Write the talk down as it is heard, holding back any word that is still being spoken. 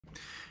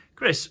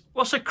Chris,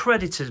 what's a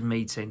creditors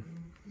meeting?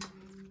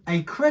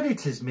 A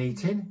creditors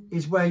meeting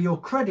is where your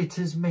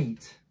creditors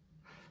meet.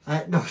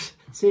 No,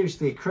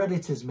 seriously, a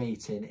creditors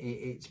meeting,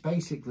 it's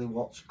basically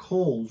what's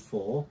called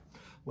for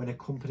when a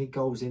company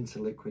goes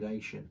into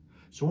liquidation.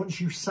 So once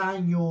you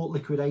sign your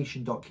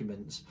liquidation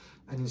documents,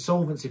 an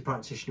insolvency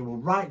practitioner will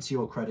write to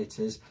your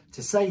creditors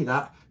to say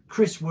that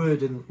Chris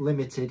Worden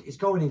Limited is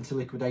going into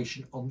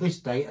liquidation on this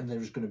date and there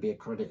is going to be a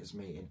creditors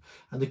meeting.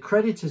 And the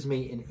creditors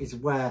meeting is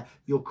where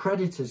your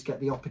creditors get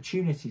the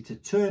opportunity to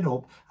turn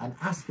up and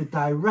ask the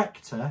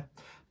director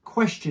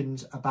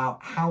questions about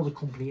how the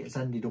company has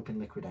ended up in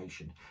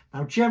liquidation.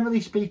 Now, generally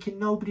speaking,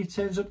 nobody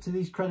turns up to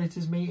these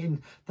creditors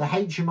meetings. The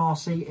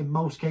HMRC in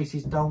most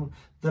cases don't.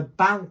 The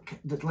bank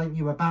that lent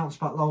you a bounce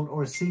back loan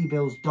or a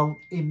C-bills don't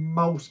in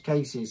most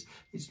cases.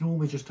 It's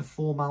normally just a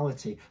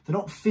formality. They're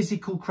not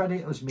physical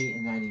creditors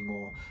meeting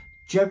anymore.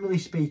 Generally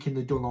speaking,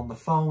 they're done on the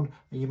phone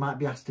and you might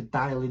be asked to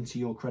dial into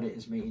your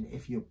creditors meeting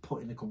if you're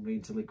putting the company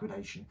into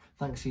liquidation.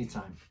 Thanks for your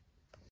time.